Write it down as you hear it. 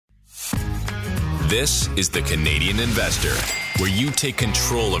This is The Canadian Investor, where you take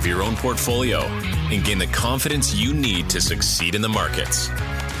control of your own portfolio and gain the confidence you need to succeed in the markets.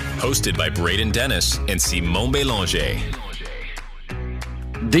 Hosted by Braden Dennis and Simon Bélanger.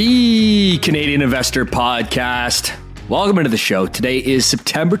 The Canadian Investor Podcast. Welcome into the show. Today is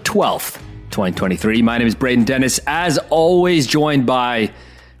September 12th, 2023. My name is Braden Dennis, as always joined by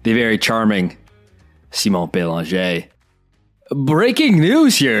the very charming Simon Bélanger. Breaking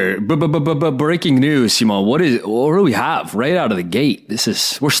news here. Breaking news, Simon. What do we have right out of the gate?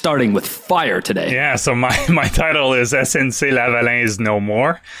 We're starting with fire today. Yeah, so my title is SNC-Lavalin is no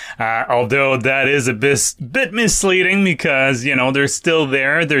more. Although that is a bit misleading because, they're still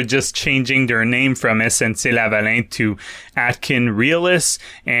there. They're just changing their name from SNC-Lavalin to Atkin Realis,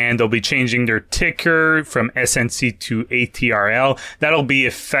 and they'll be changing their ticker from SNC to ATRL. That'll be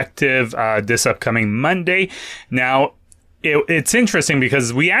effective this upcoming Monday. Now, it's interesting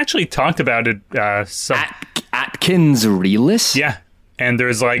because we actually talked about it. Atkins Realis? Yeah. And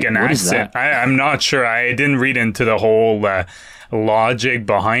there's like an accent. I'm not sure. I didn't read into the whole logic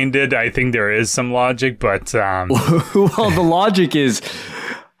behind it. I think there is some logic, but... Well, the logic is,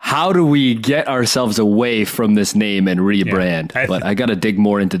 how do we get ourselves away from this name and rebrand? Yeah, but I got to dig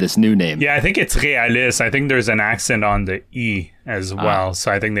more into this new name. Yeah, I think it's Realis. I think there's an accent on the E as well.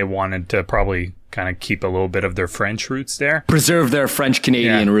 So I think they wanted to probably kind of keep a little bit of their French roots there. Preserve their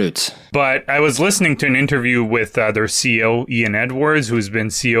French-Canadian roots. But I was listening to an interview with their CEO, Ian Edwards, who's been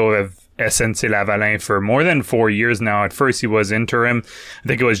CEO of SNC-Lavalin for more than 4 years now. At first, he was interim. I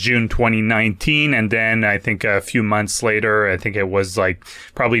think it was June 2019. And then I think a few months later, I think it was like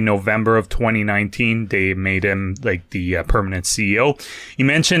probably November of 2019, they made him like the permanent CEO. He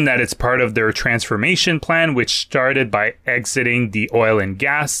mentioned that it's part of their transformation plan, which started by exiting the oil and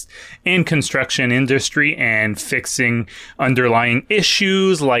gas and construction industry and fixing underlying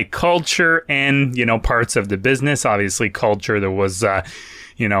issues like culture and, parts of the business. Obviously, culture, there was... a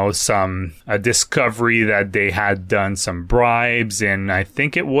discovery that they had done some bribes, and I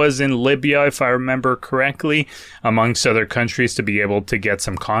think it was in Libya, if I remember correctly, amongst other countries, to be able to get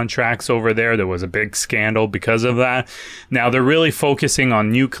some contracts over there. There was a big scandal because of that. Now they're really focusing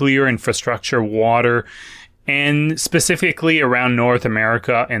on nuclear infrastructure, water, and specifically around North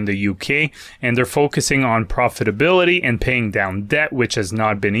America and the UK. And they're focusing on profitability and paying down debt, which has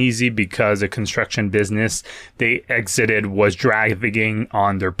not been easy because the construction business they exited was dragging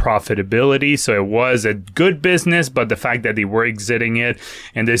on their profitability. So it was a good business, but the fact that they were exiting it,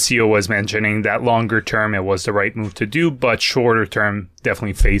 and the CEO was mentioning that longer term, it was the right move to do, but shorter term,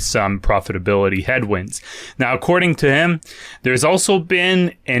 definitely face some profitability headwinds. Now, according to him, there's also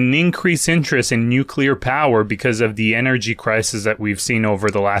been an increased interest in nuclear power because of the energy crisis that we've seen over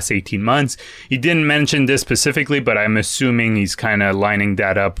the last 18 months. He didn't mention this specifically, but I'm assuming he's kind of lining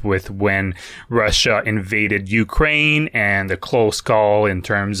that up with when Russia invaded Ukraine and the close call in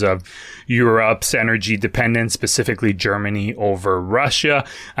terms of Europe's energy dependence, specifically Germany over Russia.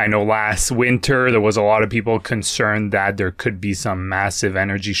 I know last winter, there was a lot of people concerned that there could be some massive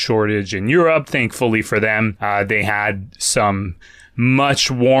energy shortage in Europe. Thankfully for them, they had some much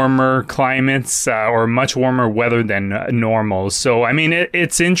warmer climates or much warmer weather than normal. So, I mean,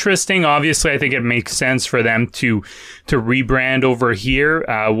 it's interesting. Obviously, I think it makes sense for them to rebrand over here.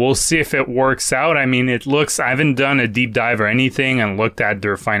 We'll see if it works out. I mean, I haven't done a deep dive or anything and looked at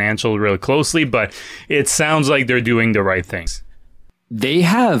their financials really closely, but it sounds like they're doing the right things. They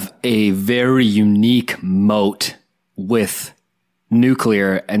have a very unique moat with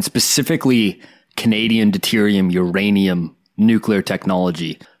nuclear and specifically Canadian deuterium uranium nuclear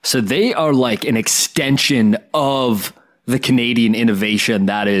technology. So they are like an extension of the Canadian innovation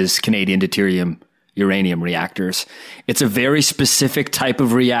that is Canadian deuterium uranium reactors. It's a very specific type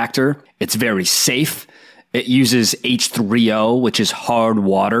of reactor. It's very safe. It uses H3O, which is hard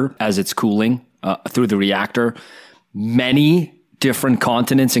water, as it's cooling through the reactor. Many different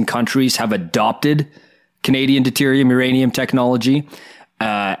continents and countries have adopted Canadian deuterium uranium technology.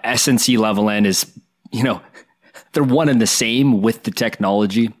 SNC-Lavalin is, they're one and the same with the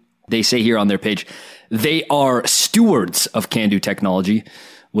technology. They say here on their page, they are stewards of CANDU technology,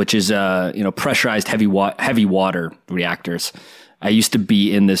 which is, pressurized heavy water reactors. I used to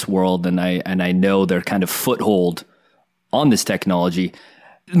be in this world, and I know their kind of foothold on this technology.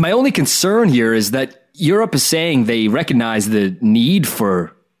 My only concern here is that Europe is saying they recognize the need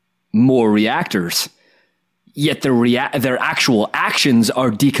for more reactors, yet their actual actions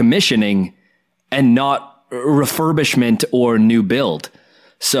are decommissioning and not refurbishment or new build.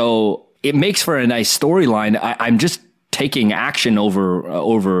 So it makes for a nice storyline. I'm just taking action over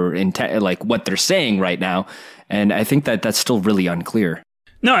like what they're saying right now, and I think that that's still really unclear.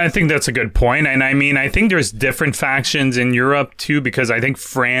 No, I think that's a good point. And I mean, I think there's different factions in Europe too, because I think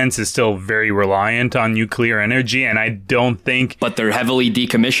France is still very reliant on nuclear energy. And I don't think... But they're heavily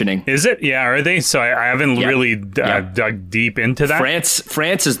decommissioning. Is it? Yeah, are they? So I haven't really dug deep into that.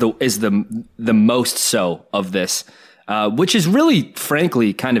 France is the most so of this, which is really,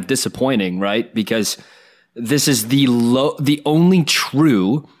 frankly, kind of disappointing, right? Because this is the only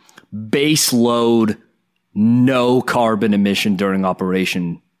true base load, no carbon emission during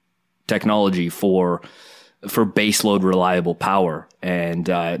operation technology for baseload reliable power and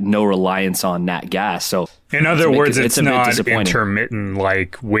no reliance on nat gas. So in other words, it's not intermittent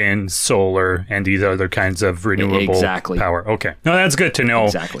like wind, solar, and these other kinds of renewable power. Okay. No, that's good to know.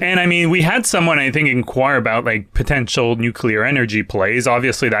 Exactly. And I mean, we had someone, I think, inquire about like potential nuclear energy plays.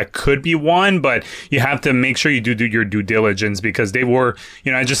 Obviously, that could be one, but you have to make sure you do your due diligence, because they were,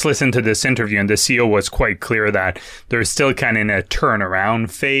 I just listened to this interview and the CEO was quite clear that they're still kind of in a turnaround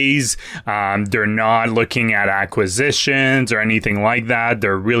phase. They're not looking at acquisitions or anything like that.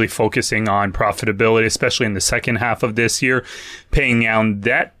 They're really focusing on profitability, especially in the second half of this year, paying down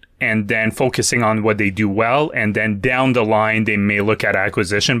debt and then focusing on what they do well. And then down the line, they may look at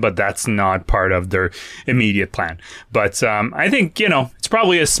acquisition, but that's not part of their immediate plan. But I think, it's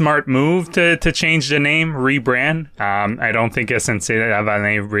probably a smart move to change the name, rebrand. I don't think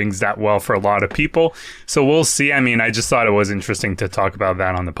SNC-Lavalin rings that well for a lot of people. So we'll see. I mean, I just thought it was interesting to talk about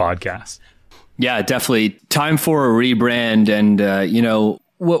that on the podcast. Yeah, definitely. Time for a rebrand. And,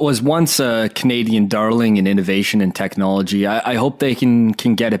 what was once a Canadian darling in innovation and technology, I hope they can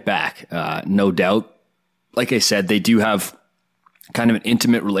get it back. No doubt. Like I said, they do have kind of an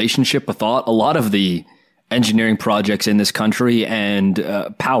intimate relationship with a lot of the engineering projects in this country and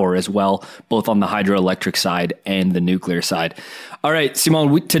power as well, both on the hydroelectric side and the nuclear side. All right,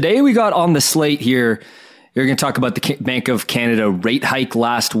 Simon, today we got on the slate here. You're going to talk about the Bank of Canada rate hike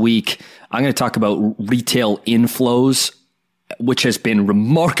last week. I'm going to talk about retail inflows, which has been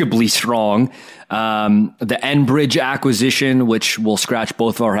remarkably strong. The Enbridge acquisition, which will scratch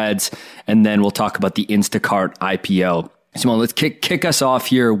both of our heads. And then we'll talk about the Instacart IPO. Simon, let's kick us off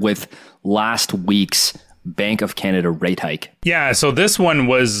here with last week's Bank of Canada rate hike. Yeah, so this one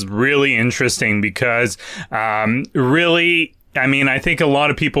was really interesting because I think a lot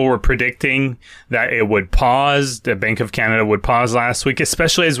of people were predicting that it would pause. The Bank of Canada would pause last week,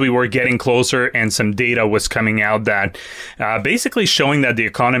 especially as we were getting closer and some data was coming out that basically showing that the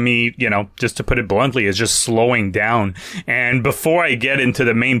economy, just to put it bluntly, is just slowing down. And before I get into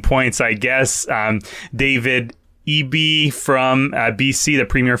the main points, I guess David Eby from BC, the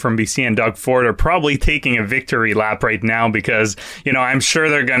premier from BC, and Doug Ford are probably taking a victory lap right now because, I'm sure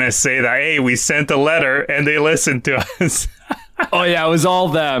they're going to say that, hey, we sent a letter and they listened to us. Oh, yeah, it was all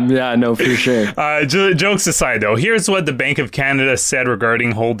them. Yeah, no, for sure. Jokes aside, though, here's what the Bank of Canada said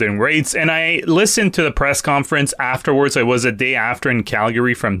regarding holding rates. And I listened to the press conference afterwards. It was a day after in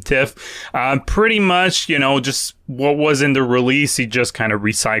Calgary from TIFF. Pretty much, just what was in the release. He just kind of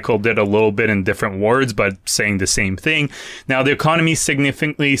recycled it a little bit in different words, but saying the same thing. Now, the economy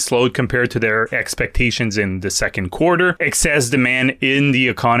significantly slowed compared to their expectations in the second quarter. Excess demand in the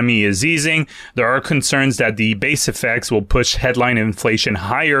economy is easing. There are concerns that the base effects will push headline inflation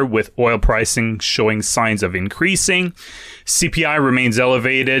higher, with oil pricing showing signs of increasing. CPI remains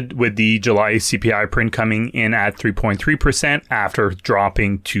elevated, with the July CPI print coming in at 3.3% after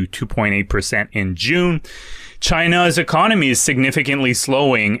dropping to 2.8% in June. China's economy is significantly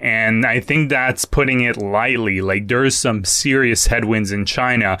slowing, and I think that's putting it lightly. Like, there's some serious headwinds in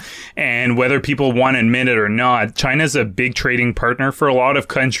China, and whether people want to admit it or not, China's a big trading partner for a lot of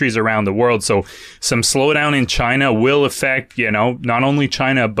countries around the world. So some slowdown in China will affect, not only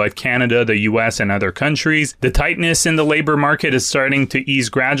China, but Canada, the US, and other countries. The tightness in the labor market is starting to ease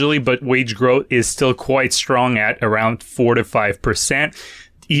gradually, but wage growth is still quite strong at around 4 to 5%.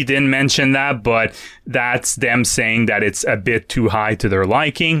 He didn't mention that, but that's them saying that it's a bit too high to their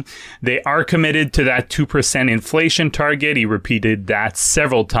liking. They are committed to that 2% inflation target. He repeated that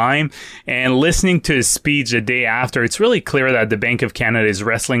several times. And listening to his speech the day after, it's really clear that the Bank of Canada is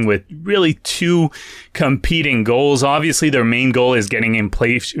wrestling with really two competing goals. Obviously, their main goal is getting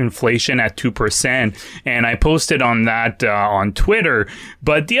inflation at 2%. And I posted on that on Twitter.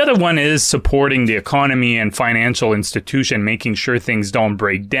 But the other one is supporting the economy and financial institution, making sure things don't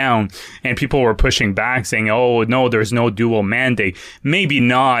break down. And people were pushing back saying, oh, no, there's no dual mandate. Maybe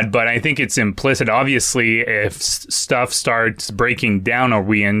not, but I think it's implicit. Obviously, if stuff starts breaking down or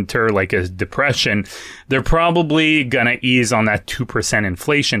we enter like a depression, they're probably going to ease on that 2%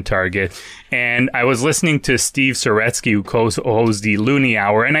 inflation target. And I was listening to Steve Soretsky, who co-hosts the Loonie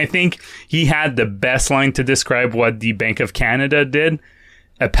Hour, and I think he had the best line to describe what the Bank of Canada did.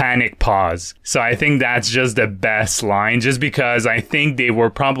 a panic pause. So I think that's just the best line, just because I think they were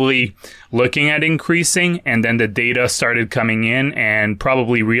probably looking at increasing, and then the data started coming in and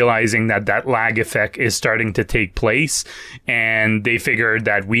probably realizing that that lag effect is starting to take place. And they figured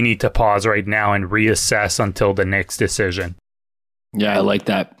that we need to pause right now and reassess until the next decision. Yeah, I like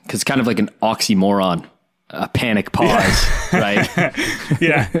that, because it's kind of like an oxymoron, a panic pause, right?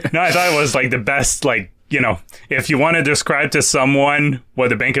 Yeah. No, I thought it was like the best, like, you know, if you want to describe to someone what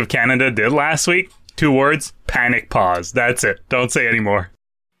the Bank of Canada did last week, 2 words, panic pause. That's it. Don't say any more.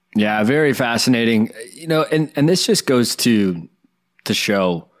 Yeah, very fascinating. You know, and this just goes to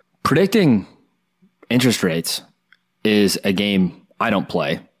show predicting interest rates is a game I don't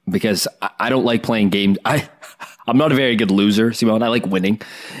play, because I don't like playing games. I'm not a very good loser, Simone. I like winning.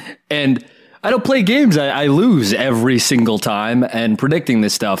 And I don't play games. I lose every single time. And predicting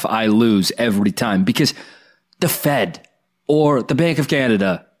this stuff, I lose every time, because the Fed or the Bank of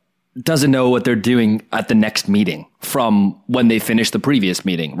Canada doesn't know what they're doing at the next meeting from when they finished the previous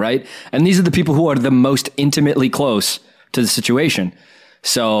meeting, right? And these are the people who are the most intimately close to the situation.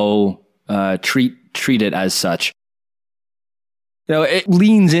 So treat it as such. You know, it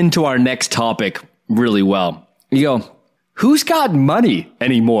leans into our next topic really well. You go, who's got money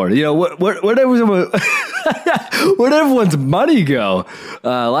anymore? You know, where'd everyone's money go?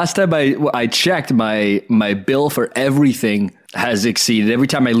 Last time I checked, my bill for everything has exceeded. Every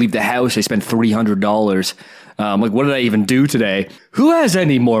time I leave the house, I spend $300. Like, what did I even do today? Who has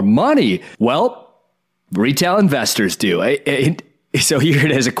any more money? Well, retail investors do. So here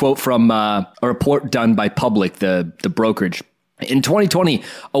it is, a quote from a report done by Public, the brokerage. In 2020,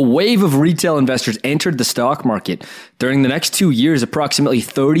 a wave of retail investors entered the stock market. During the next 2 years, approximately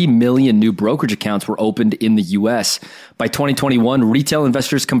 30 million new brokerage accounts were opened in the U.S. By 2021, retail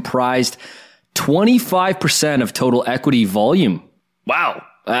investors comprised 25% of total equity volume. Wow,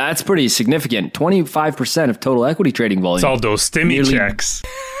 that's pretty significant. 25% of total equity trading volume. It's all those stimmy checks.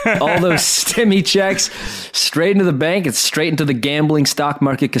 All those stimmy checks straight into the bank and straight into the gambling stock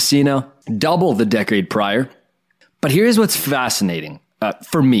market casino. Double the decade prior. But here's what's fascinating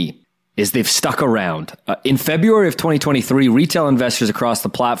for me is they've stuck around. In February of 2023, retail investors across the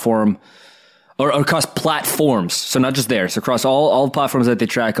platform, or across platforms, so not just theirs, across all platforms that they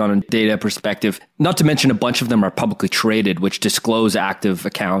track on a data perspective, not to mention a bunch of them are publicly traded, which disclose active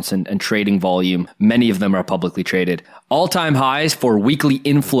accounts and trading volume. Many of them are publicly traded. All-time highs for weekly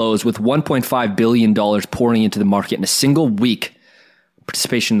inflows, with $1.5 billion pouring into the market in a single week.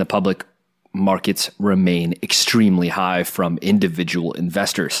 Participation in the public markets remain extremely high from individual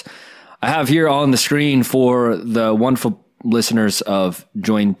investors. I have here on the screen, for the wonderful listeners of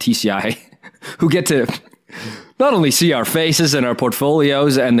Join TCI who get to not only see our faces and our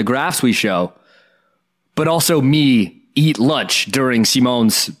portfolios and the graphs we show, but also me eat lunch during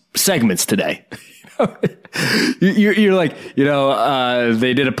Simone's segments today. You're like,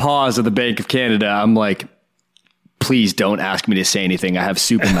 they did a pause at the Bank of Canada. I'm like, please don't ask me to say anything. I have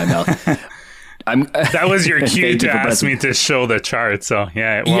soup in my mouth. That was your cue to ask me to show the chart. So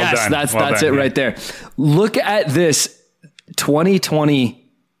yeah, well yes, done. That's done, it right there. Look at this.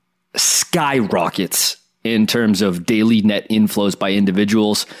 2020 skyrockets in terms of daily net inflows by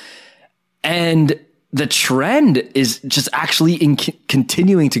individuals, and the trend is just actually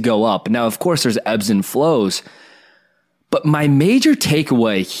continuing to go up. Now, of course, there's ebbs and flows, but my major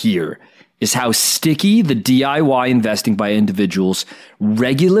takeaway here is how sticky the DIY investing by individuals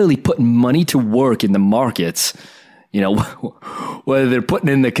regularly putting money to work in the markets. You know, whether they're putting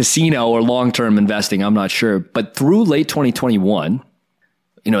in the casino or long-term investing, I'm not sure. But through late 2021,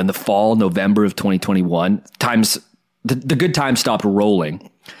 in the fall, November of 2021, the good times stopped rolling.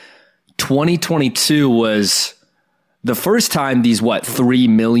 2022 was the first time these, 3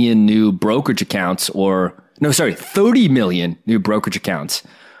 million new brokerage accounts 30 million new brokerage accounts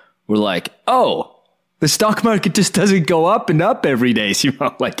were like, oh, the stock market just doesn't go up and up every day. There's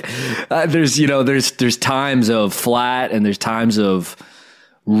times of flat and there's times of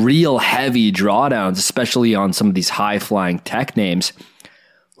real heavy drawdowns, especially on some of these high flying tech names.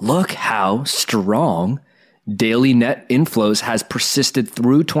 Look how strong daily net inflows has persisted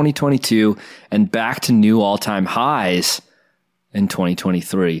through 2022 and back to new all-time highs in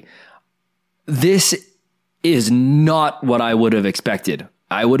 2023. This is not what I would have expected.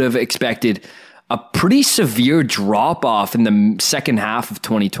 I would have expected a pretty severe drop off in the second half of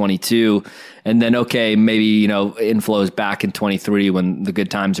 2022. And then, okay, maybe, inflows back in 23 when the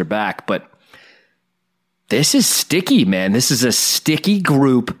good times are back. But this is sticky, man. This is a sticky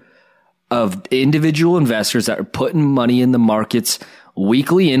group of individual investors that are putting money in the markets.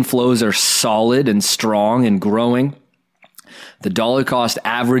 Weekly inflows are solid and strong and growing. the dollar cost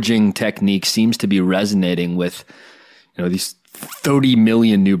averaging technique seems to be resonating with, these 30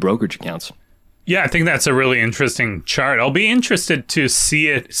 million new brokerage accounts. Yeah, I think that's a really interesting chart. I'll be interested to see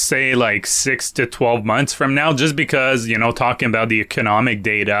it, say, like 6 to 12 months from now, just because, talking about the economic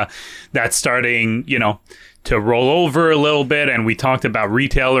data that's starting, to roll over a little bit. And we talked about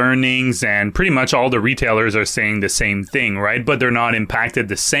retail earnings, and pretty much all the retailers are saying the same thing, right? But they're not impacted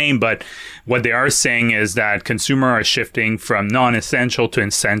the same. But what they are saying is that consumers are shifting from non-essential to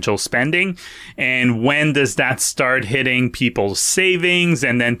essential spending. And when does that start hitting people's savings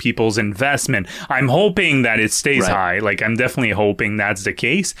and then people's investment? I'm hoping that it stays high. Like, I'm definitely hoping that's the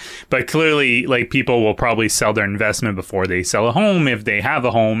case. But clearly, like, people will probably sell their investment before they sell a home, if they have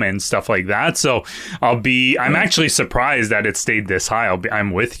a home and stuff like that. So I'm actually surprised that it stayed this high.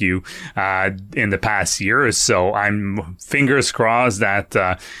 I'm with you in the past year or so. I'm fingers crossed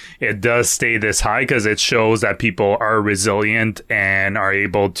that it does stay this high, because it shows that people are resilient and are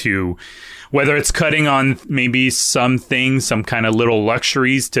able to, whether it's cutting on maybe some things, some kind of little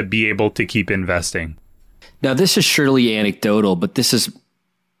luxuries, to be able to keep investing. Now, this is surely anecdotal, but this is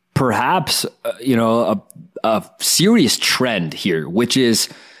perhaps, a serious trend here, which is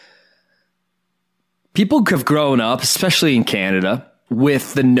people have grown up, especially in Canada,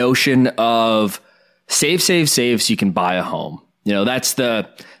 with the notion of save so you can buy a home. That's the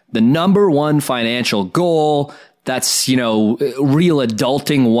number one financial goal. That's, real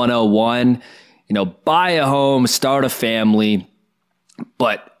adulting 101, buy a home, start a family.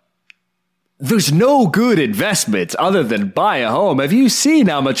 But there's no good investments other than buy a home. Have you seen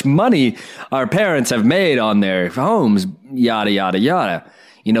how much money our parents have made on their homes? Yada, yada, yada.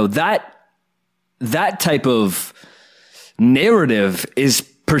 That type of narrative is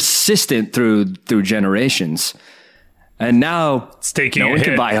persistent through generations. And now it's taking no one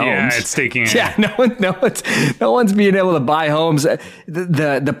can buy homes. Yeah, it's taking no one's being able to buy homes.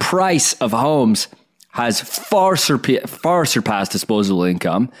 The price of homes has far surpassed disposable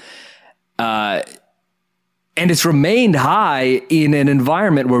income. And it's remained high in an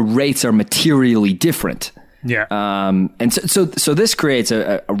environment where rates are materially different. Yeah. And so this creates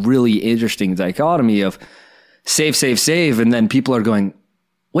a really interesting dichotomy of save, and then people are going,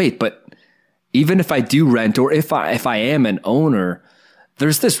 wait, but even if I do rent, or if I am an owner,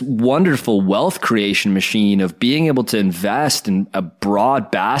 there's this wonderful wealth creation machine of being able to invest in a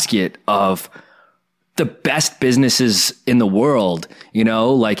broad basket of the best businesses in the world,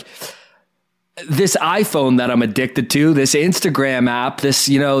 like this iPhone that I'm addicted to, this Instagram app, this,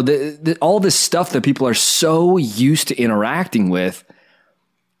 all this stuff that people are so used to interacting with.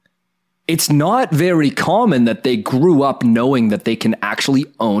 It's not very common that they grew up knowing that they can actually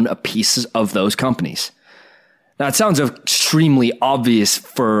own a piece of those companies. Now, it sounds extremely obvious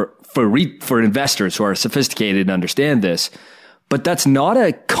for investors who are sophisticated and understand this, but that's not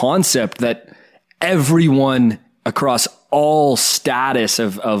a concept that everyone across all status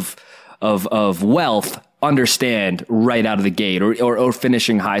of wealth understand right out of the gate or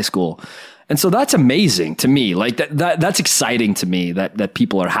finishing high school. And so that's amazing to me. Like that's exciting to me that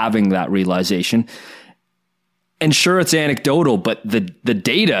people are having that realization. And sure, it's anecdotal, but the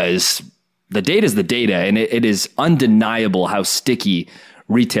data is the data, and it is undeniable how sticky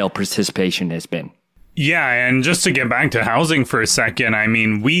retail participation has been. Yeah, and just to get back to housing for a second, I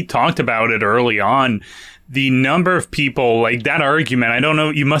mean, we talked about it early on. The number of people, like that argument, I don't know,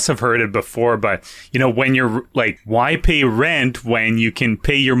 you must have heard it before, but, when you're like, why pay rent when you can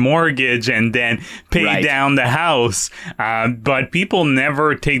pay your mortgage and then pay down the house? But people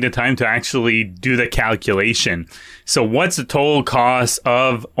never take the time to actually do the calculation. So what's the total cost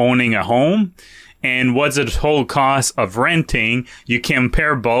of owning a home? And what's the total cost of renting? You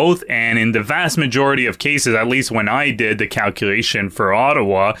compare both, and in the vast majority of cases, at least when I did the calculation for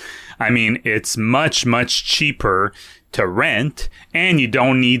Ottawa, I mean, it's much, much cheaper to rent, and you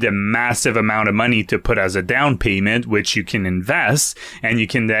don't need a massive amount of money to put as a down payment, which you can invest, and you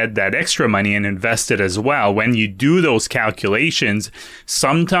can add that extra money and invest it as well. When you do those calculations,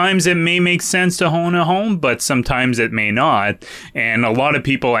 sometimes it may make sense to own a home, but sometimes it may not. And a lot of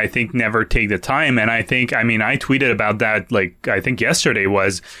people, I think, never take the time. And I tweeted about that, like, I think yesterday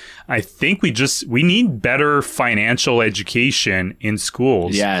was, I think we need better financial education in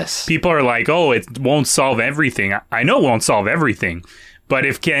schools. Yes. People are like, oh, it won't solve everything. I know it won't solve everything, but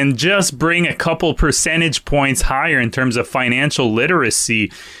if can just bring a couple percentage points higher in terms of financial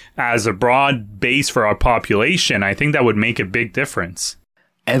literacy as a broad base for our population, I think that would make a big difference.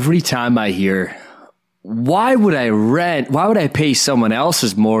 Every time I hear, why would I rent? Why would I pay someone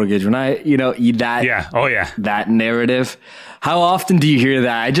else's mortgage when that narrative? How often do you hear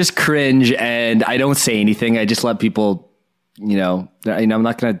that? I just cringe and I don't say anything. I just let people, I'm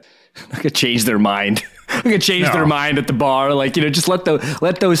not gonna change their mind. I'm gonna change their mind at the bar. Like, just let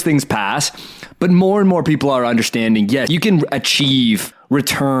those things pass. But more and more people are understanding, yes, you can achieve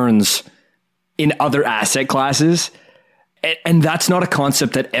returns in other asset classes. And that's not a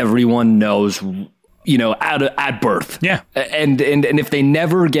concept that everyone knows, at birth. Yeah. And if they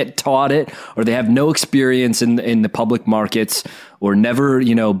never get taught it, or they have no experience in the public markets, or never,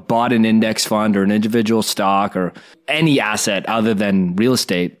 bought an index fund or an individual stock or any asset other than real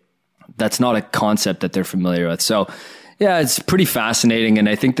estate, that's not a concept that they're familiar with. So yeah, it's pretty fascinating. And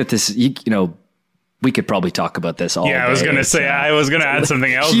I think that this, we could probably talk about this all day. I was going to say, I was going to add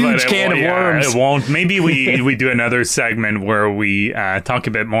something else, huge can of worms. It won't. Maybe we do another segment where we talk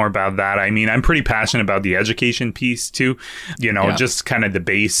a bit more about that. I mean, I'm pretty passionate about the education piece too, just kind of the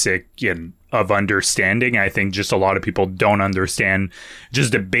basic, of understanding. I think just a lot of people don't understand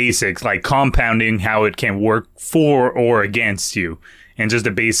just the basics, like compounding, how it can work for or against you. And just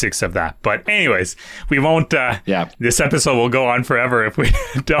the basics of that. But anyways, we won't, this episode will go on forever if we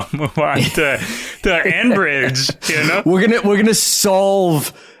don't move on to Enbridge, We're gonna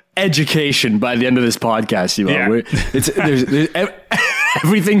solve education by the end of this podcast,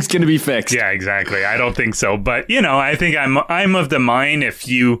 everything's gonna be fixed. Yeah, exactly. I don't think so. But, I think I'm of the mind, if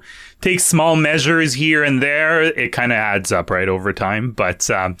you take small measures here and there, it kind of adds up right over time. But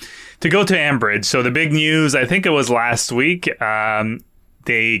to go to Enbridge, so the big news, I think it was last week,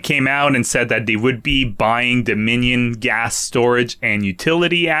 they came out and said that they would be buying Dominion gas storage and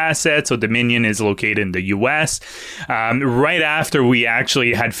utility assets. So Dominion is located in the U.S. Right after we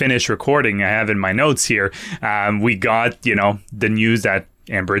actually had finished recording, I have in my notes here, we got, the news that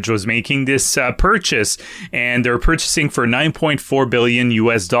Enbridge was making this purchase, and they're purchasing for $9.4 billion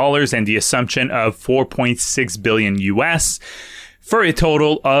US and the assumption of $4.6 billion US. For a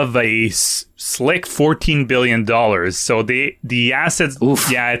total of a slick $14 billion. So the assets,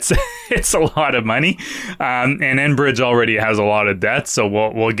 it's a lot of money. And Enbridge already has a lot of debt. So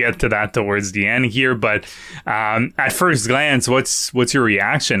we'll get to that towards the end here. But at first glance, what's your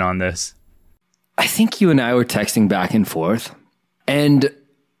reaction on this? I think you and I were texting back and forth. And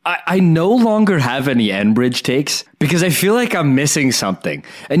I no longer have any Enbridge takes because I feel like I'm missing something.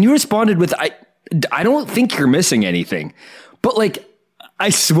 And you responded with, I don't think you're missing anything. But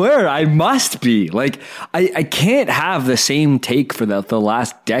I swear I must be. I can't have the same take for the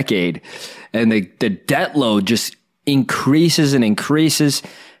last decade. And the debt load just increases and increases.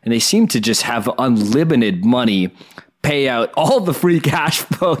 And they seem to just have unlimited money, pay out all the free cash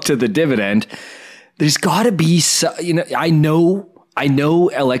flow to the dividend. There's got to be, I know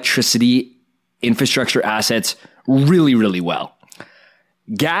electricity infrastructure assets really, really well.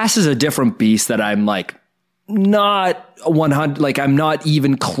 Gas is a different beast that I'm not 100, I'm not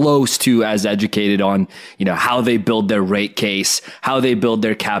even close to as educated on, how they build their rate case, how they build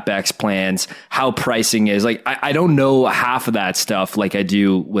their CapEx plans, how pricing is. I don't know half of that stuff like I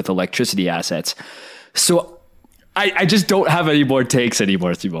do with electricity assets. So I just don't have any more takes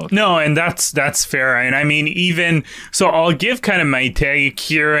anymore, Thibault. No, and that's fair. And I mean, so I'll give kind of my take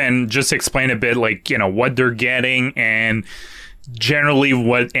here and just explain a bit what they're getting and generally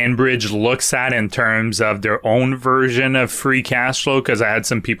what Enbridge looks at in terms of their own version of free cash flow, because I had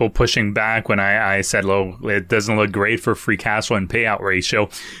some people pushing back when I said, it doesn't look great for free cash flow and payout ratio.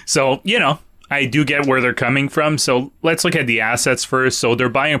 So, I do get where they're coming from. So let's look at the assets first. So they're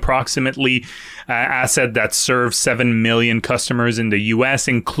buying approximately asset that serves 7 million customers in the U.S.,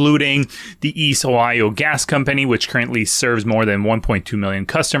 including the East Ohio Gas Company, which currently serves more than 1.2 million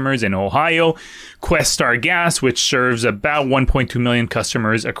customers in Ohio. Questar Gas, which serves about 1.2 million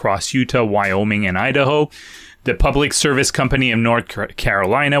customers across Utah, Wyoming, and Idaho. The Public Service Company of North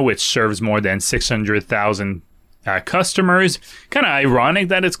Carolina, which serves more than 600,000 customers. Kind of ironic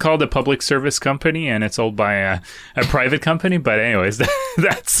that it's called a public service company and it's owned by a private company. But anyways,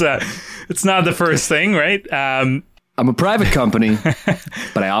 that's it's not the first thing, right? I'm a private company,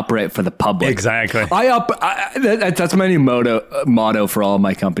 but I operate for the public. Exactly. That's my new motto for all of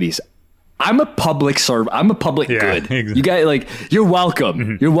my companies. I'm a public I'm a public good. Exactly. You guys, you're welcome.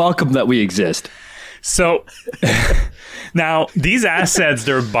 Mm-hmm. You're welcome that we exist. So now these assets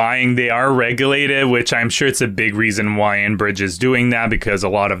they're buying, they are regulated, which I'm sure it's a big reason why Enbridge is doing that, because a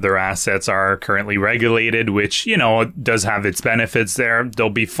lot of their assets are currently regulated, which, does have its benefits there.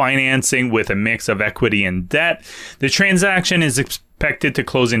 They'll be financing with a mix of equity and debt. The transaction is expected to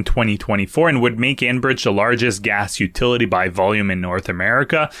close in 2024 and would make Enbridge the largest gas utility by volume in North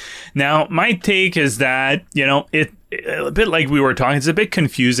America. Now, my take is that, a bit like we were talking, it's a bit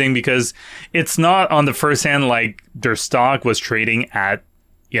confusing because it's not on the first hand like their stock was trading at,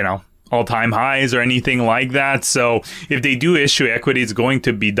 all-time highs or anything like that. So if they do issue equity, it's going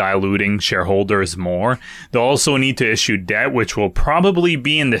to be diluting shareholders more. They'll also need to issue debt, which will probably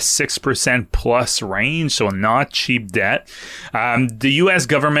be in the 6% plus range, so not cheap debt. The U.S.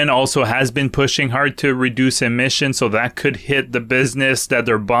 government also has been pushing hard to reduce emissions, so that could hit the business that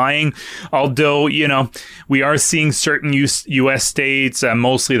they're buying. Although, we are seeing certain U.S. states,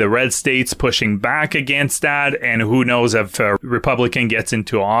 mostly the red states, pushing back against that. And who knows, if a Republican gets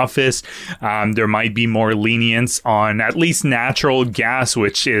into office, there might be more lenience on at least natural gas,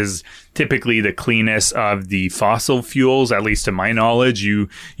 which is typically the cleanest of the fossil fuels, at least to my knowledge. You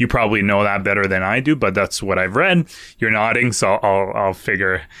probably know that better than I do, but that's what I've read. You're nodding, so I'll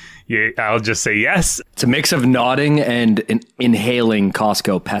figure. I'll just say yes. It's a mix of nodding and inhaling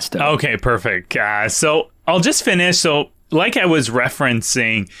Costco pesto. Okay, perfect. So I'll just finish. So like I was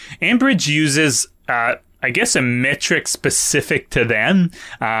referencing, Enbridge uses I guess a metric specific to them.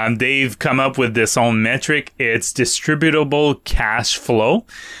 They've come up with this own metric. It's distributable cash flow.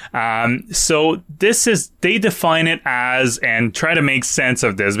 So they define it as, and try to make sense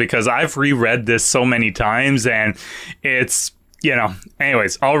of this because I've reread this so many times and it's,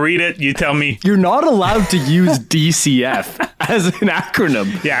 anyways, I'll read it. You tell me. You're not allowed to use DCF as an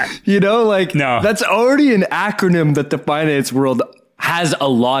acronym. Yeah. No. That's already an acronym that the finance world has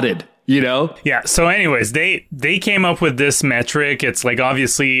allotted. Yeah. So anyways, they came up with this metric. It's like,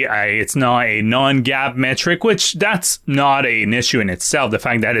 obviously, it's not a non-GAAP metric, which that's not an issue in itself. The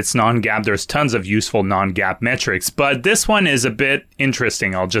fact that it's non-GAAP, there's tons of useful non-GAAP metrics. But this one is a bit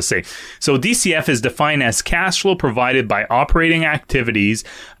interesting, I'll just say. So DCF is defined as cash flow provided by operating activities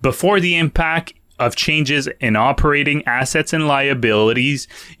before the impact of changes in operating assets and liabilities,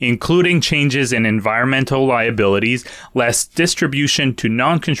 including changes in environmental liabilities, less distribution to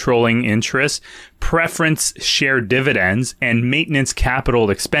non-controlling interests, preference share dividends, and maintenance capital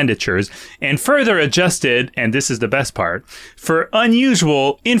expenditures, and further adjusted, and this is the best part, for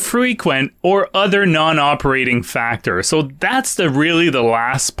unusual, infrequent, or other non-operating factors. So that's really the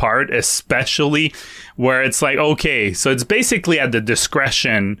last part, especially where it's like, okay, so it's basically at the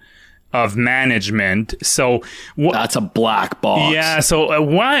discretion of management. So that's a black box. Yeah. So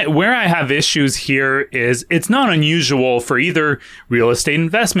where I have issues here is it's not unusual for either real estate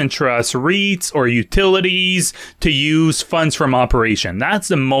investment trusts, REITs, or utilities to use funds from operation. That's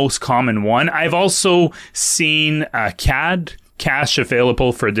the most common one. I've also seen CAD, cash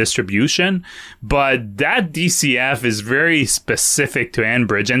available for distribution, but that DCF is very specific to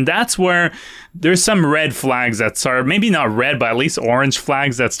Enbridge, and that's where there's some red flags that start, maybe not red, but at least orange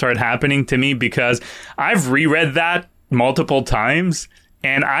flags that start happening to me, because I've reread that multiple times.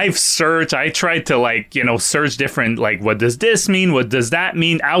 And I've searched, I tried to search different, what does this mean? What does that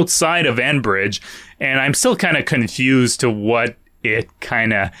mean outside of Enbridge? And I'm still kind of confused to what it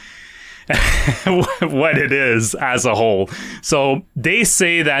kind of what it is as a whole. So they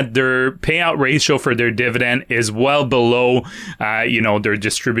say that their payout ratio for their dividend is well below, their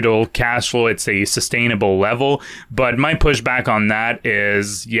distributable cash flow. It's a sustainable level. But my pushback on that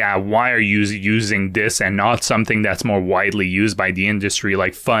is, why are you using this and not something that's more widely used by the industry,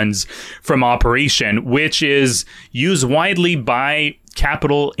 like funds from operation, which is used widely by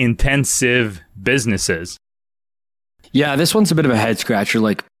capital intensive businesses? Yeah, this one's a bit of a head scratcher.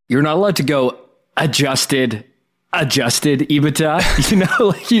 You're not allowed to go adjusted EBITDA.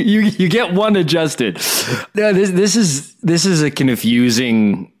 You get one adjusted. No, this is a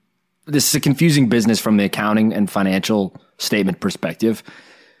confusing business from the accounting and financial statement perspective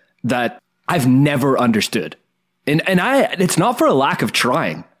that I've never understood. And it's not for a lack of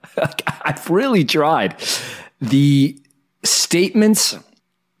trying. I've really tried. The statements,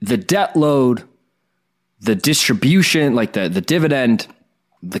 the debt load, the distribution, the dividend,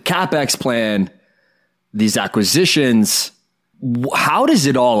 the CapEx plan, these acquisitions, how does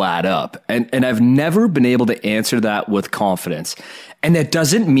it all add up? And I've never been able to answer that with confidence. And it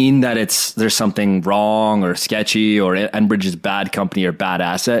doesn't mean that there's something wrong or sketchy or Enbridge is bad company or bad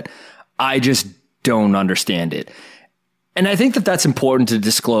asset. I just don't understand it. And I think that that's important to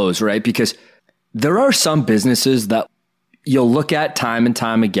disclose, right? Because there are some businesses that you'll look at time and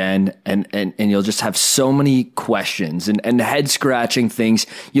time again, and you'll just have so many questions and head scratching things.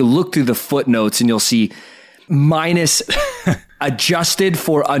 You'll look through the footnotes and you'll see minus adjusted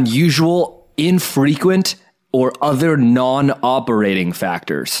for unusual, infrequent, or other non-operating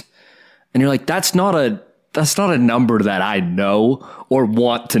factors. And you're like, that's not a number that I know or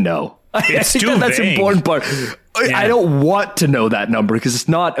want to know. It's too that's the important part. Yeah. I don't want to know that number because it's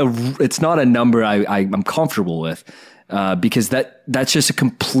not a number I'm comfortable with. Because that's just a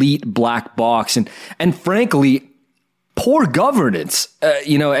complete black box. And frankly, poor governance,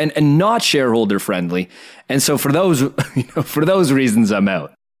 and not shareholder friendly. And so for those, for those reasons, I'm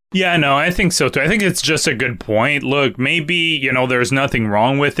out. Yeah, no, I think so too. I think it's just a good point. Look, maybe, there's nothing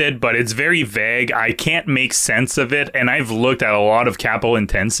wrong with it, but it's very vague. I can't make sense of it. And I've looked at a lot of capital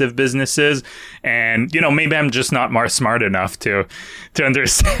intensive businesses and, maybe I'm just not more smart enough to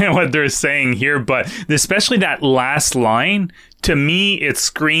understand what they're saying here. But especially that last line, to me, it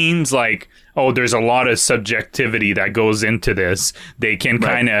screams like, oh, there's a lot of subjectivity that goes into this. They can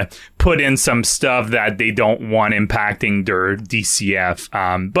kind of put in some stuff that they don't want impacting their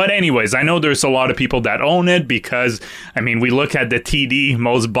DCF. But anyways, I know there's a lot of people that own it because, we look at the TD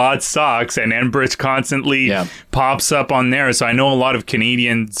most bought stocks and Enbridge constantly pops up on there. So I know a lot of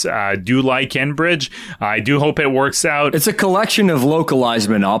Canadians do like Enbridge. I do hope it works out. It's a collection of localized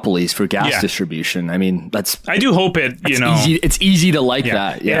monopolies for gas distribution. I do hope it's easy to like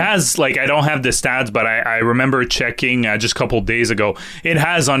that. Yeah. It has, I don't have the stats, but I remember checking just a couple days ago. It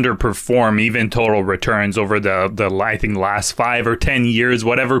has underperformed even total returns over the I think last 5 or 10 years,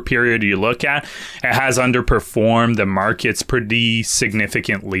 whatever period you look at. It has underperformed the markets pretty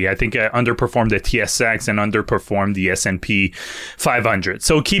significantly. I think it underperformed the TSX and underperformed the S&P 500.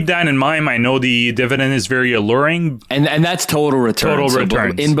 So keep that in mind. I know the dividend is very alluring, and that's total return. Total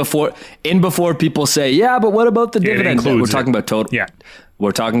returns. In before people say, yeah, but what about the dividend? We're talking about total. Yeah.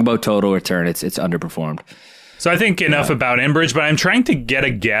 We're talking about total return. It's underperformed. So I think enough about Enbridge, but I'm trying to get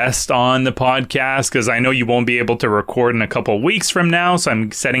a guest on the podcast because I know you won't be able to record in a couple of weeks from now. So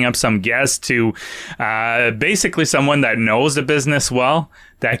I'm setting up some guests to basically someone that knows the business well,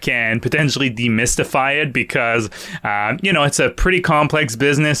 that can potentially demystify it because, it's a pretty complex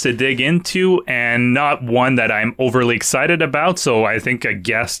business to dig into and not one that I'm overly excited about. So I think a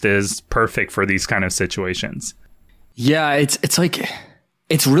guest is perfect for these kind of situations. Yeah, it's like...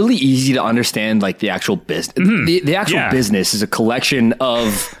 It's really easy to understand, the actual business. Mm-hmm. The actual business is a collection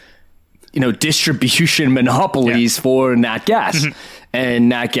of, distribution monopolies for nat gas. Mm-hmm. And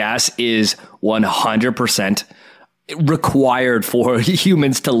nat gas is 100% required for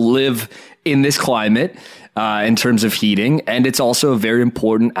humans to live in this climate in terms of heating. And it's also a very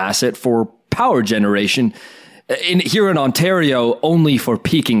important asset for power generation. Here in Ontario, only for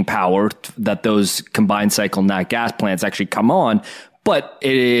peaking power that those combined cycle nat gas plants actually come on. But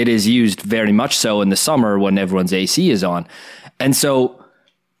it is used very much so in the summer when everyone's AC is on. And so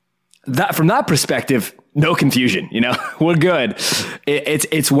that from that perspective, no confusion, we're good.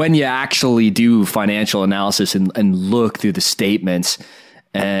 It's when you actually do financial analysis and look through the statements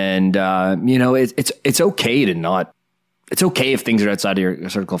and, it's okay to not, it's okay if things are outside of your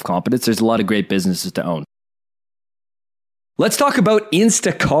circle of competence. There's a lot of great businesses to own. Let's talk about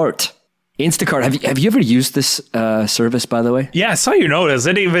Instacart. Instacart, have you ever used this service, by the way? Yeah, I saw your note. Is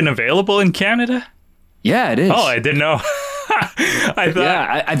it even available in Canada? Yeah, it is. Oh, I didn't know.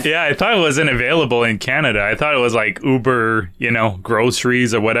 I thought it wasn't available in Canada. I thought it was like Uber,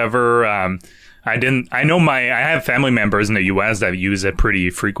 groceries or whatever. I have family members in the US that use it pretty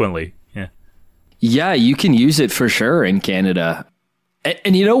frequently. Yeah. Yeah, you can use it for sure in Canada.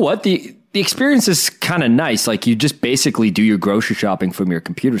 And you know what? The experience is kind of nice. You just basically do your grocery shopping from your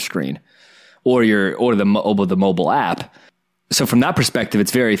computer screen. Or the mobile app. So from that perspective, it's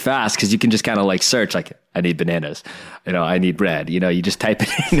very fast because you can just kind of search I need bananas, I need bread. You just type it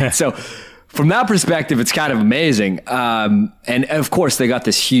in. So from that perspective, it's kind of amazing. And of course, they got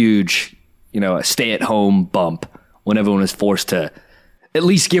this huge, stay-at-home bump when everyone was forced to at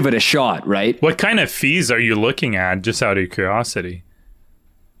least give it a shot, right? What kind of fees are you looking at, just out of curiosity?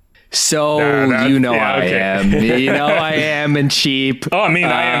 So, I am. I am and cheap. Oh, I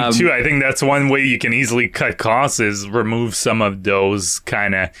am too. I think that's one way you can easily cut costs is remove some of those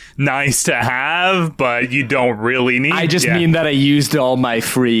kind of nice to have, but you don't really need. I just mean that I used all my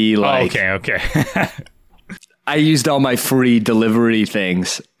free, okay. I used all my free delivery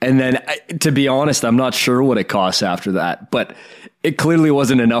things. And then, to be honest, I'm not sure what it costs after that, but it clearly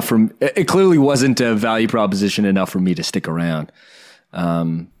wasn't enough it clearly wasn't a value proposition enough for me to stick around.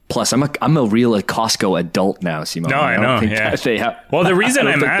 Plus, I'm a real Costco adult now, Simon. No, I know. Yeah. Well, the reason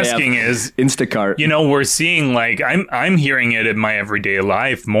I'm asking is Instacart. We're seeing I'm hearing it in my everyday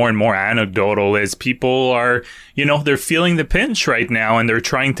life more and more anecdotal as people are, they're feeling the pinch right now and they're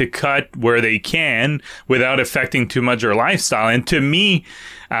trying to cut where they can without affecting too much their lifestyle. And to me,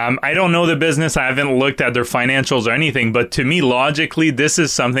 I don't know the business. I haven't looked at their financials or anything, but to me, logically, this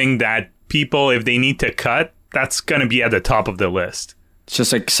is something that people, if they need to cut, that's going to be at the top of the list. It's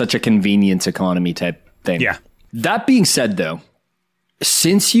just such a convenience economy type thing. Yeah. That being said, though,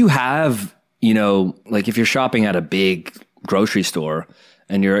 since you have, if you're shopping at a big grocery store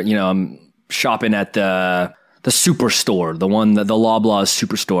and you're, I'm shopping at the the superstore, the one that the Loblaws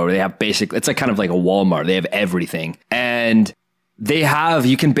superstore, where they have it's like kind of like a Walmart. They have everything. And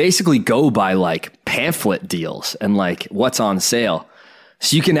you can basically go by like pamphlet deals and like what's on sale.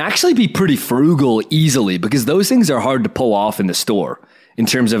 So you can actually be pretty frugal easily, because those things are hard to pull off in the store in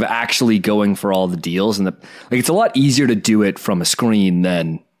terms of actually going for all the deals. And it's a lot easier to do it from a screen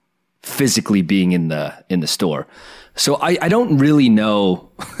than physically being in the store. So I don't really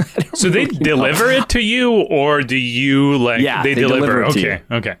know. So they deliver it to you, or do you they deliver it to you.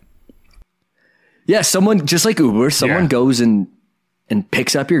 Okay. Yeah, someone, just like Uber, goes and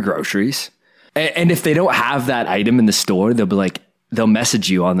picks up your groceries. And if they don't have that item in the store, they'll message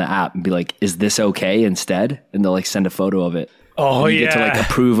you on the app and be like, is this okay instead? And they'll like send a photo of it. Oh, and you get to like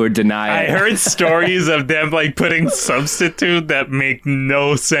approve or deny it. I heard stories of them like putting substitute that make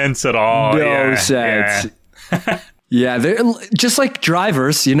no sense at all. No sense. Yeah, they're just like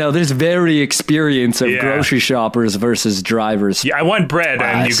drivers, there's very experience of grocery shoppers versus drivers. Yeah, I want bread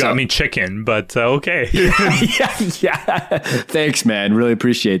and you got me chicken, but okay. yeah. Thanks, man. Really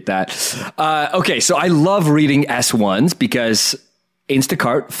appreciate that. Okay, so I love reading S1s because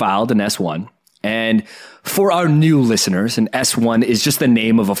Instacart filed an S1. And for our new listeners, an S1 is just the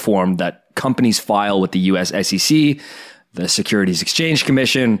name of a form that companies file with the US SEC, the Securities Exchange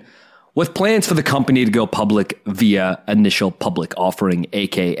Commission, with plans for the company to go public via initial public offering,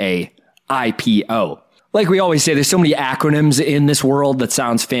 aka IPO. Like we always say, there's so many acronyms in this world that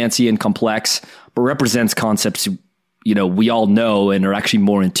sounds fancy and complex, but represents concepts we all know and are actually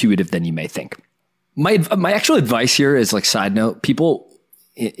more intuitive than you may think. My actual advice here is like side note, people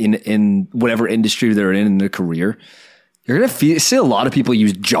in whatever industry they're in their career, you're going to see a lot of people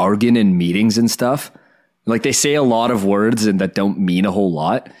use jargon in meetings and stuff. Like they say a lot of words and that don't mean a whole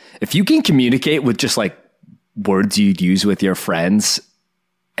lot. If you can communicate with just like words you'd use with your friends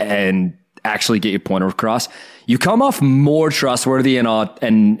and actually get your point across, you come off more trustworthy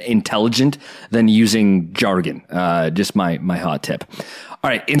and intelligent than using jargon. Just my hot tip. All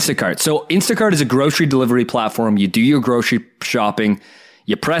right, Instacart. So Instacart is a grocery delivery platform. You do your grocery shopping,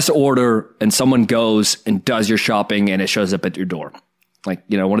 you press order, and someone goes and does your shopping and it shows up at your door. Like,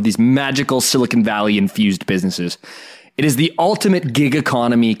 one of these magical Silicon Valley infused businesses. It is the ultimate gig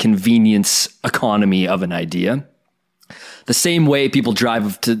economy, convenience economy of an idea. The same way people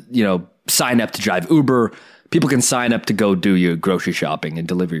drive to, sign up to drive Uber, people can sign up to go do your grocery shopping and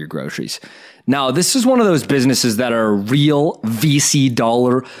deliver your groceries. Now, this is one of those businesses that are real VC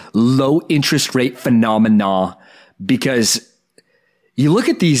dollar, low interest rate phenomena, because you look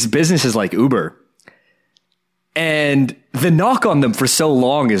at these businesses like Uber, and the knock on them for so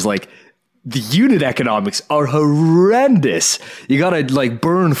long is like the unit economics are horrendous. You got to like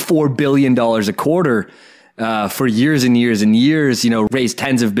burn $4 billion a quarter for years and years and years, raise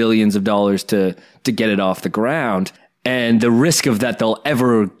tens of billions of dollars to get it off the ground. And the risk of that they'll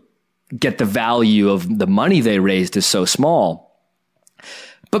ever get the value of the money they raised is so small.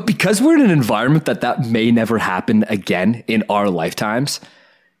 But because we're in an environment that may never happen again in our lifetimes,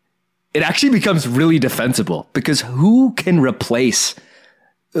 it actually becomes really defensible, because who can replace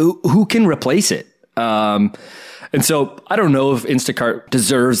it? And so I don't know if Instacart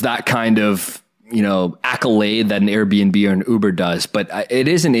deserves that kind of, accolade that an Airbnb or an Uber does, but it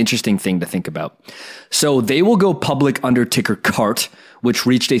is an interesting thing to think about. So they will go public under ticker CART, which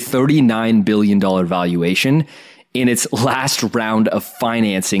reached a $39 billion valuation in its last round of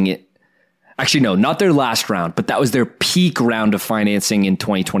financing. Actually, no, not their last round, but that was their peak round of financing in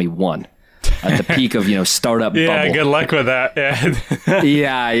 2021. At the peak of, startup bubble. Yeah, good luck with that.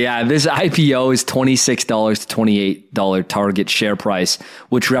 Yeah. This IPO is $26 to $28 target share price,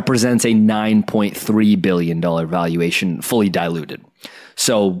 which represents a $9.3 billion valuation, fully diluted.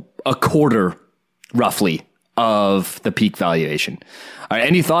 So a quarter, roughly, of the peak valuation. All right,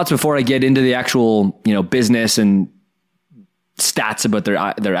 any thoughts before I get into the actual, business and stats about their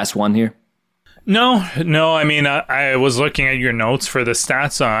S1 here? No. I mean, I was looking at your notes for the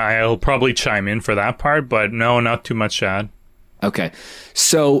stats. I'll probably chime in for that part, but no, not too much to add. Okay.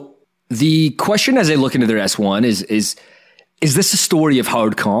 So the question as I look into their S1 is this a story of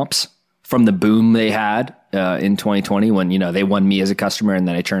hard comps from the boom they had in 2020 when, they won me as a customer and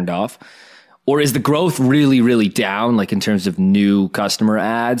then I turned off? Or is the growth really, really down, like in terms of new customer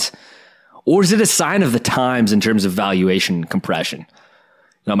ads? Or is it a sign of the times in terms of valuation compression?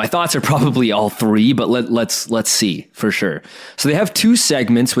 Now, my thoughts are probably all three, but let's see for sure. So they have two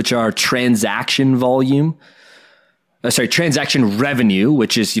segments, which are transaction revenue,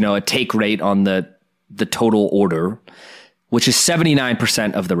 which is, a take rate on the total order, which is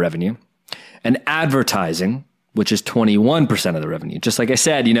 79% of the revenue, and advertising, which is 21% of the revenue. Just like I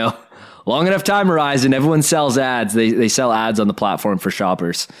said, long enough time horizon, everyone sells ads. They sell ads on the platform for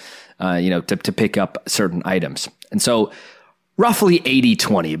shoppers, to pick up certain items. And so roughly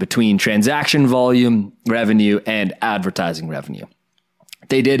 80-20 between transaction volume revenue and advertising revenue.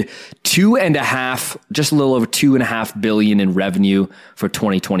 They did just a little over $2.5 billion in revenue for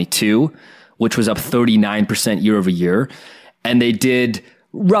 2022, which was up 39% year over year. And they did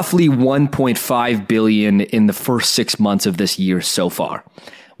roughly $1.5 billion in the first 6 months of this year so far,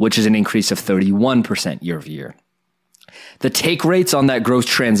 which is an increase of 31% year over year. The take rates on that gross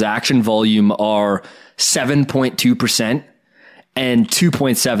transaction volume are 7.2% and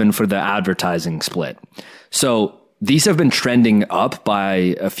 2.7% for the advertising split. So these have been trending up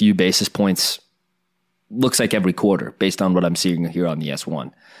by a few basis points, looks like every quarter, based on what I'm seeing here on the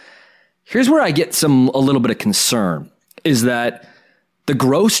S1. Here's where I get a little bit of concern, is that the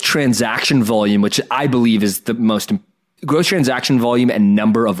gross transaction volume, which I believe is gross transaction volume and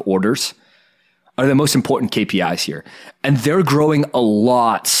number of orders are the most important KPIs here. And they're growing a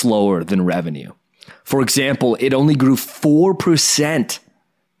lot slower than revenue. For example, it only grew 4%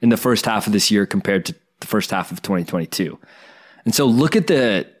 in the first half of this year compared to the first half of 2022. And so look at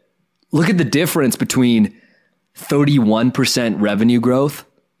the difference between 31% revenue growth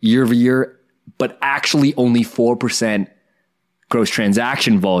year over year, but actually only 4% gross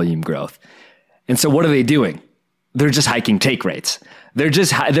transaction volume growth. And so what are they doing? They're just hiking take rates. They're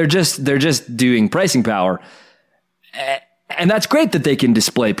just doing pricing power. And that's great that they can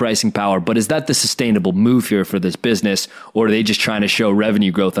display pricing power, but is that the sustainable move here for this business, or are they just trying to show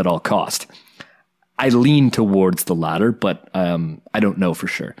revenue growth at all cost? I lean towards the latter, but I don't know for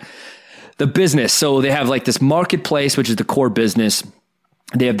sure. The business, so they have like this marketplace, which is the core business.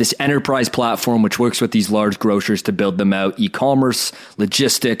 They have this enterprise platform, which works with these large grocers to build them out, e-commerce,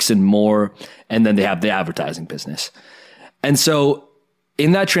 logistics, and more. And then they have the advertising business. And so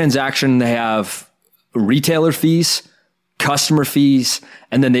in that transaction, they have retailer fees, customer fees,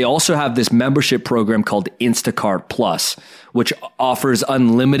 and then they also have this membership program called Instacart Plus, which offers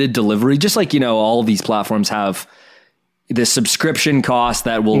unlimited delivery. Just like, all these platforms have the subscription cost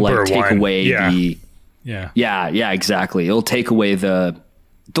that will take away exactly. It'll take away the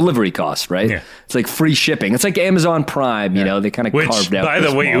delivery cost, right? Yeah. It's like free shipping. It's like Amazon Prime, they kind of carved out. By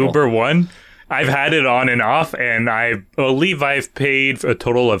the way, model. Uber One, I've had it on and off, and I believe I've paid a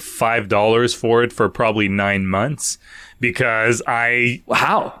total of $5 for it for probably 9 months because I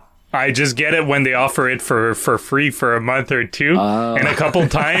just get it when they offer it for free for a month or two. And a couple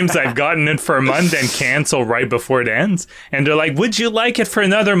times I've gotten it for a month and cancel right before it ends. And they're like, would you like it for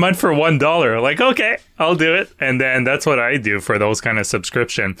another month for $1? Like, okay, I'll do it. And then that's what I do for those kind of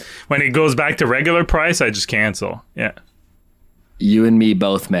subscription. When it goes back to regular price, I just cancel. Yeah. You and me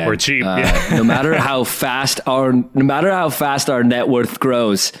both, man. We're cheap. No matter how fast our net worth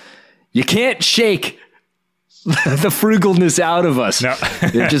grows, you can't shake the frugalness out of us. No.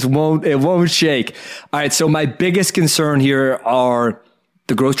 It won't shake. All right. So my biggest concern here are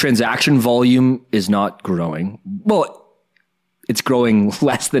the gross transaction volume is not growing. Well, it's growing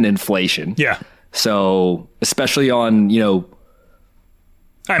less than inflation. Yeah. So especially on,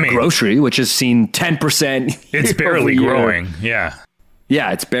 grocery, which has seen 10%. It's barely growing. Yeah.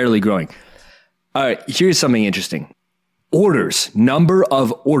 Yeah. It's barely growing. All right. Here's something interesting. Number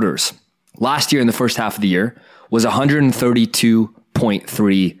of orders last year in the first half of the year was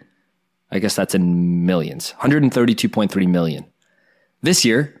 132.3. I guess that's in millions. 132.3 million. This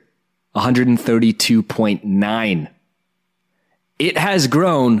year, 132.9. It has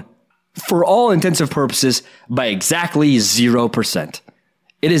grown, for all intents and purposes, by exactly 0%.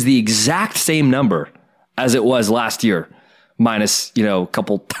 It is the exact same number as it was last year, minus, a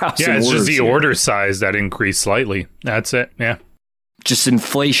couple thousand orders. Yeah, it's just the order size that increased slightly. That's it. Yeah. Just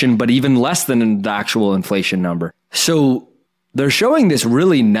inflation, but even less than the actual inflation number. So they're showing this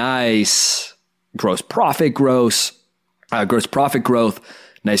really nice gross profit growth,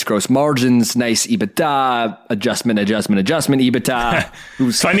 nice gross margins, nice EBITDA, adjustment, EBITDA.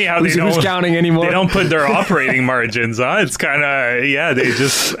 It's funny how who's counting anymore? They don't put their operating margins on. It's kind of, they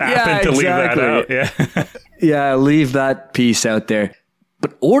just happen to leave that out. Yeah. Yeah, leave that piece out there.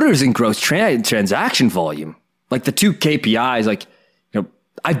 But orders and gross transaction volume, like the two KPIs, like,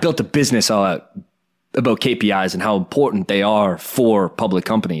 I've built a business about KPIs and how important they are for public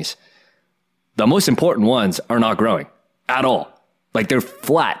companies. The most important ones are not growing at all. Like they're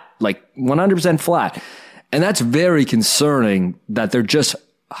flat, like 100% flat. And that's very concerning that they're just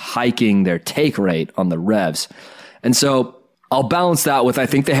hiking their take rate on the revs. And so I'll balance that with, I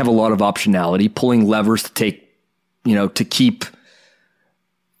think they have a lot of optionality, pulling levers to take, to keep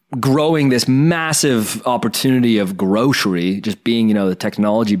growing this massive opportunity of grocery, just being, the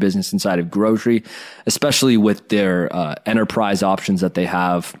technology business inside of grocery, especially with their enterprise options that they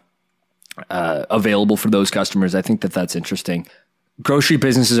have available for those customers. I think that that's interesting. Grocery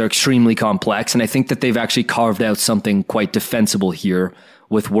businesses are extremely complex, and I think that they've actually carved out something quite defensible here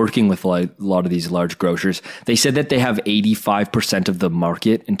with working with a lot of these large grocers. They said that they have 85% of the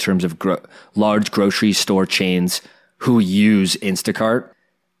market in terms of large grocery store chains who use Instacart.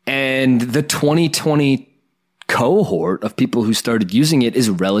 And the 2020 cohort of people who started using it is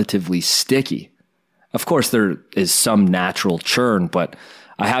relatively sticky. Of course, there is some natural churn, but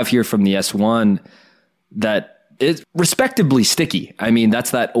I have here from the S1 that it's respectably sticky. I mean,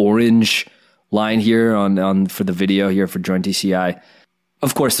 that's that orange line here on for the video here for Join TCI.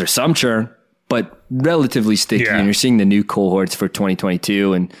 Of course, there's some churn, but relatively sticky. Yeah. And you're seeing the new cohorts for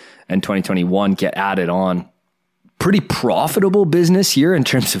 2022 and 2021 get added on. Pretty profitable business here in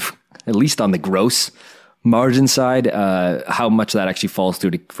terms of, at least on the gross margin side, how much that actually falls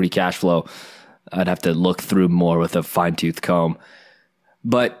through to free cash flow. I'd have to look through more with a fine-tooth comb.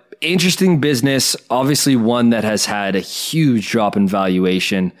 But interesting business, obviously one that has had a huge drop in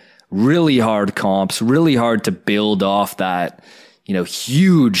valuation, really hard comps, really hard to build off that,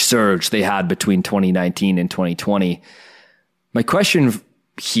 huge surge they had between 2019 and 2020. My question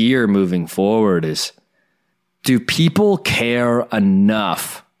here moving forward is, do people care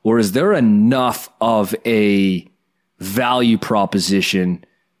enough, or is there enough of a value proposition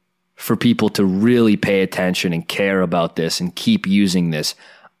for people to really pay attention and care about this and keep using this?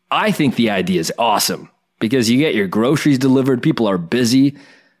 I think the idea is awesome because you get your groceries delivered. People are busy.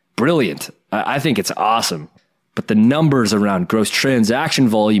 Brilliant. I think it's awesome. But the numbers around gross transaction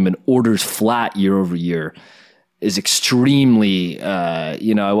volume and orders flat year over year is extremely,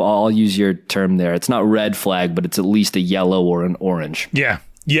 I'll use your term there. It's not red flag, but it's at least a yellow or an orange. Yeah.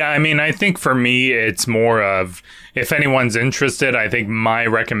 Yeah, I mean, I think for me, it's more of, if anyone's interested, I think my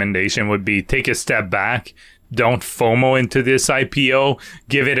recommendation would be take a step back. Don't FOMO into this IPO.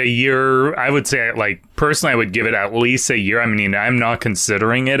 Give it a year. I would say, personally, I would give it at least a year. I mean, I'm not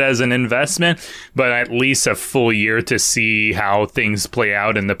considering it as an investment, but at least a full year to see how things play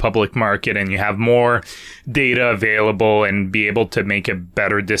out in the public market, and you have more data available and be able to make a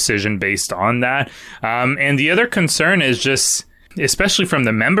better decision based on that. And the other concern is just, especially from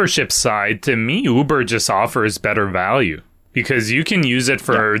the membership side, to me, Uber just offers better value. Because you can use it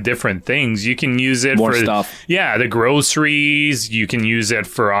for different things. You can use it more for stuff. Yeah, the groceries. You can use it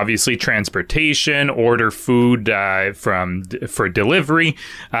for obviously transportation, order food for delivery.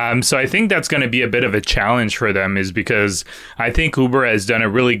 So I think that's going to be a bit of a challenge for them, is because I think Uber has done a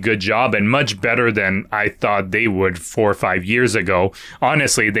really good job and much better than I thought they would 4 or 5 years ago.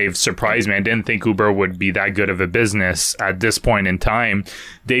 Honestly, they've surprised me. I didn't think Uber would be that good of a business at this point in time.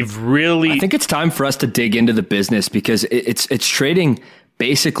 They've really... I think it's time for us to dig into the business because it's trading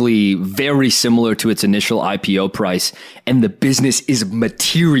basically very similar to its initial IPO price, and the business is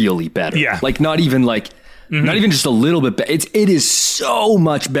materially better. Yeah. Not even just a little bit better. It is so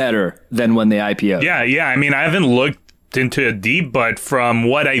much better than when they IPO. Yeah. I mean, I haven't looked into it deep, but from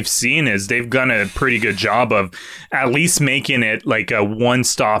what I've seen is they've done a pretty good job of at least making it like a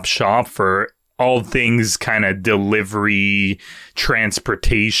one-stop shop for all things kind of delivery,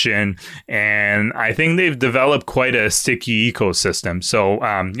 transportation, and I think they've developed quite a sticky ecosystem. So,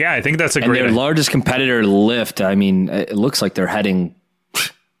 I think that's a great... And their largest competitor, Lyft, I mean, it looks like they're heading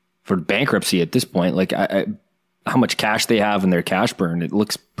for bankruptcy at this point. How much cash they have in their cash burn, it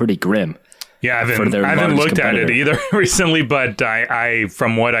looks pretty grim. Yeah, I haven't looked at it either recently, but I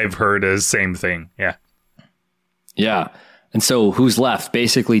from what I've heard, is same thing. Yeah. Yeah. And so who's left?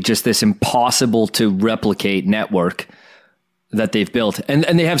 Basically just this impossible to replicate network that they've built. And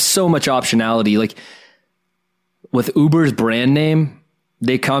they have so much optionality. With Uber's brand name,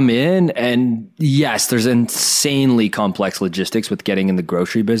 they come in and yes, there's insanely complex logistics with getting in the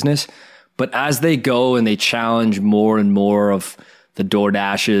grocery business. But as they go and they challenge more and more of the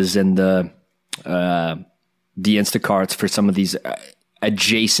DoorDashes and the Instacarts for some of these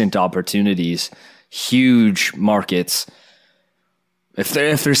adjacent opportunities, huge markets, if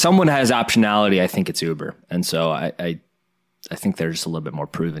there's someone that has optionality, I think it's Uber. And so I think they're just a little bit more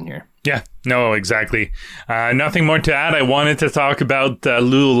proven here. Yeah, no, exactly. Nothing more to add. I wanted to talk about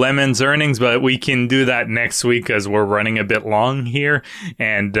Lululemon's earnings, but we can do that next week as we're running a bit long here.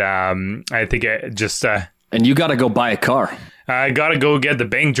 And I think and you got to go buy a car. I got to go get the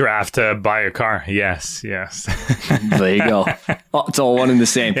bank draft to buy a car. Yes. There you go. It's all one and the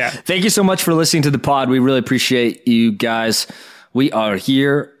same. Yeah. Thank you so much for listening to the pod. We really appreciate you guys. We are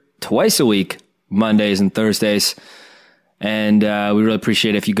here twice a week, Mondays and Thursdays. And we really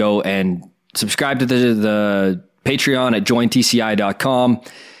appreciate it if you go and subscribe to the Patreon at jointci.com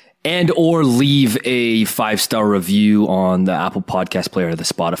and or leave a 5-star review on the Apple Podcast player or the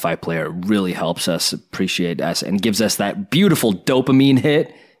Spotify player. It really helps us, appreciate us, and gives us that beautiful dopamine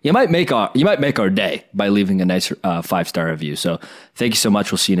hit. You might make our day by leaving a nice 5-star review. So thank you so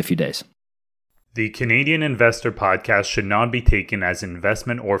much. We'll see you in a few days. The Canadian Investor Podcast should not be taken as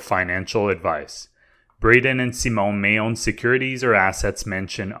investment or financial advice. Braden and Simon may own securities or assets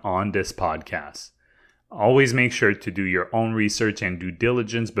mentioned on this podcast. Always make sure to do your own research and due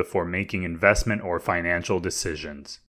diligence before making investment or financial decisions.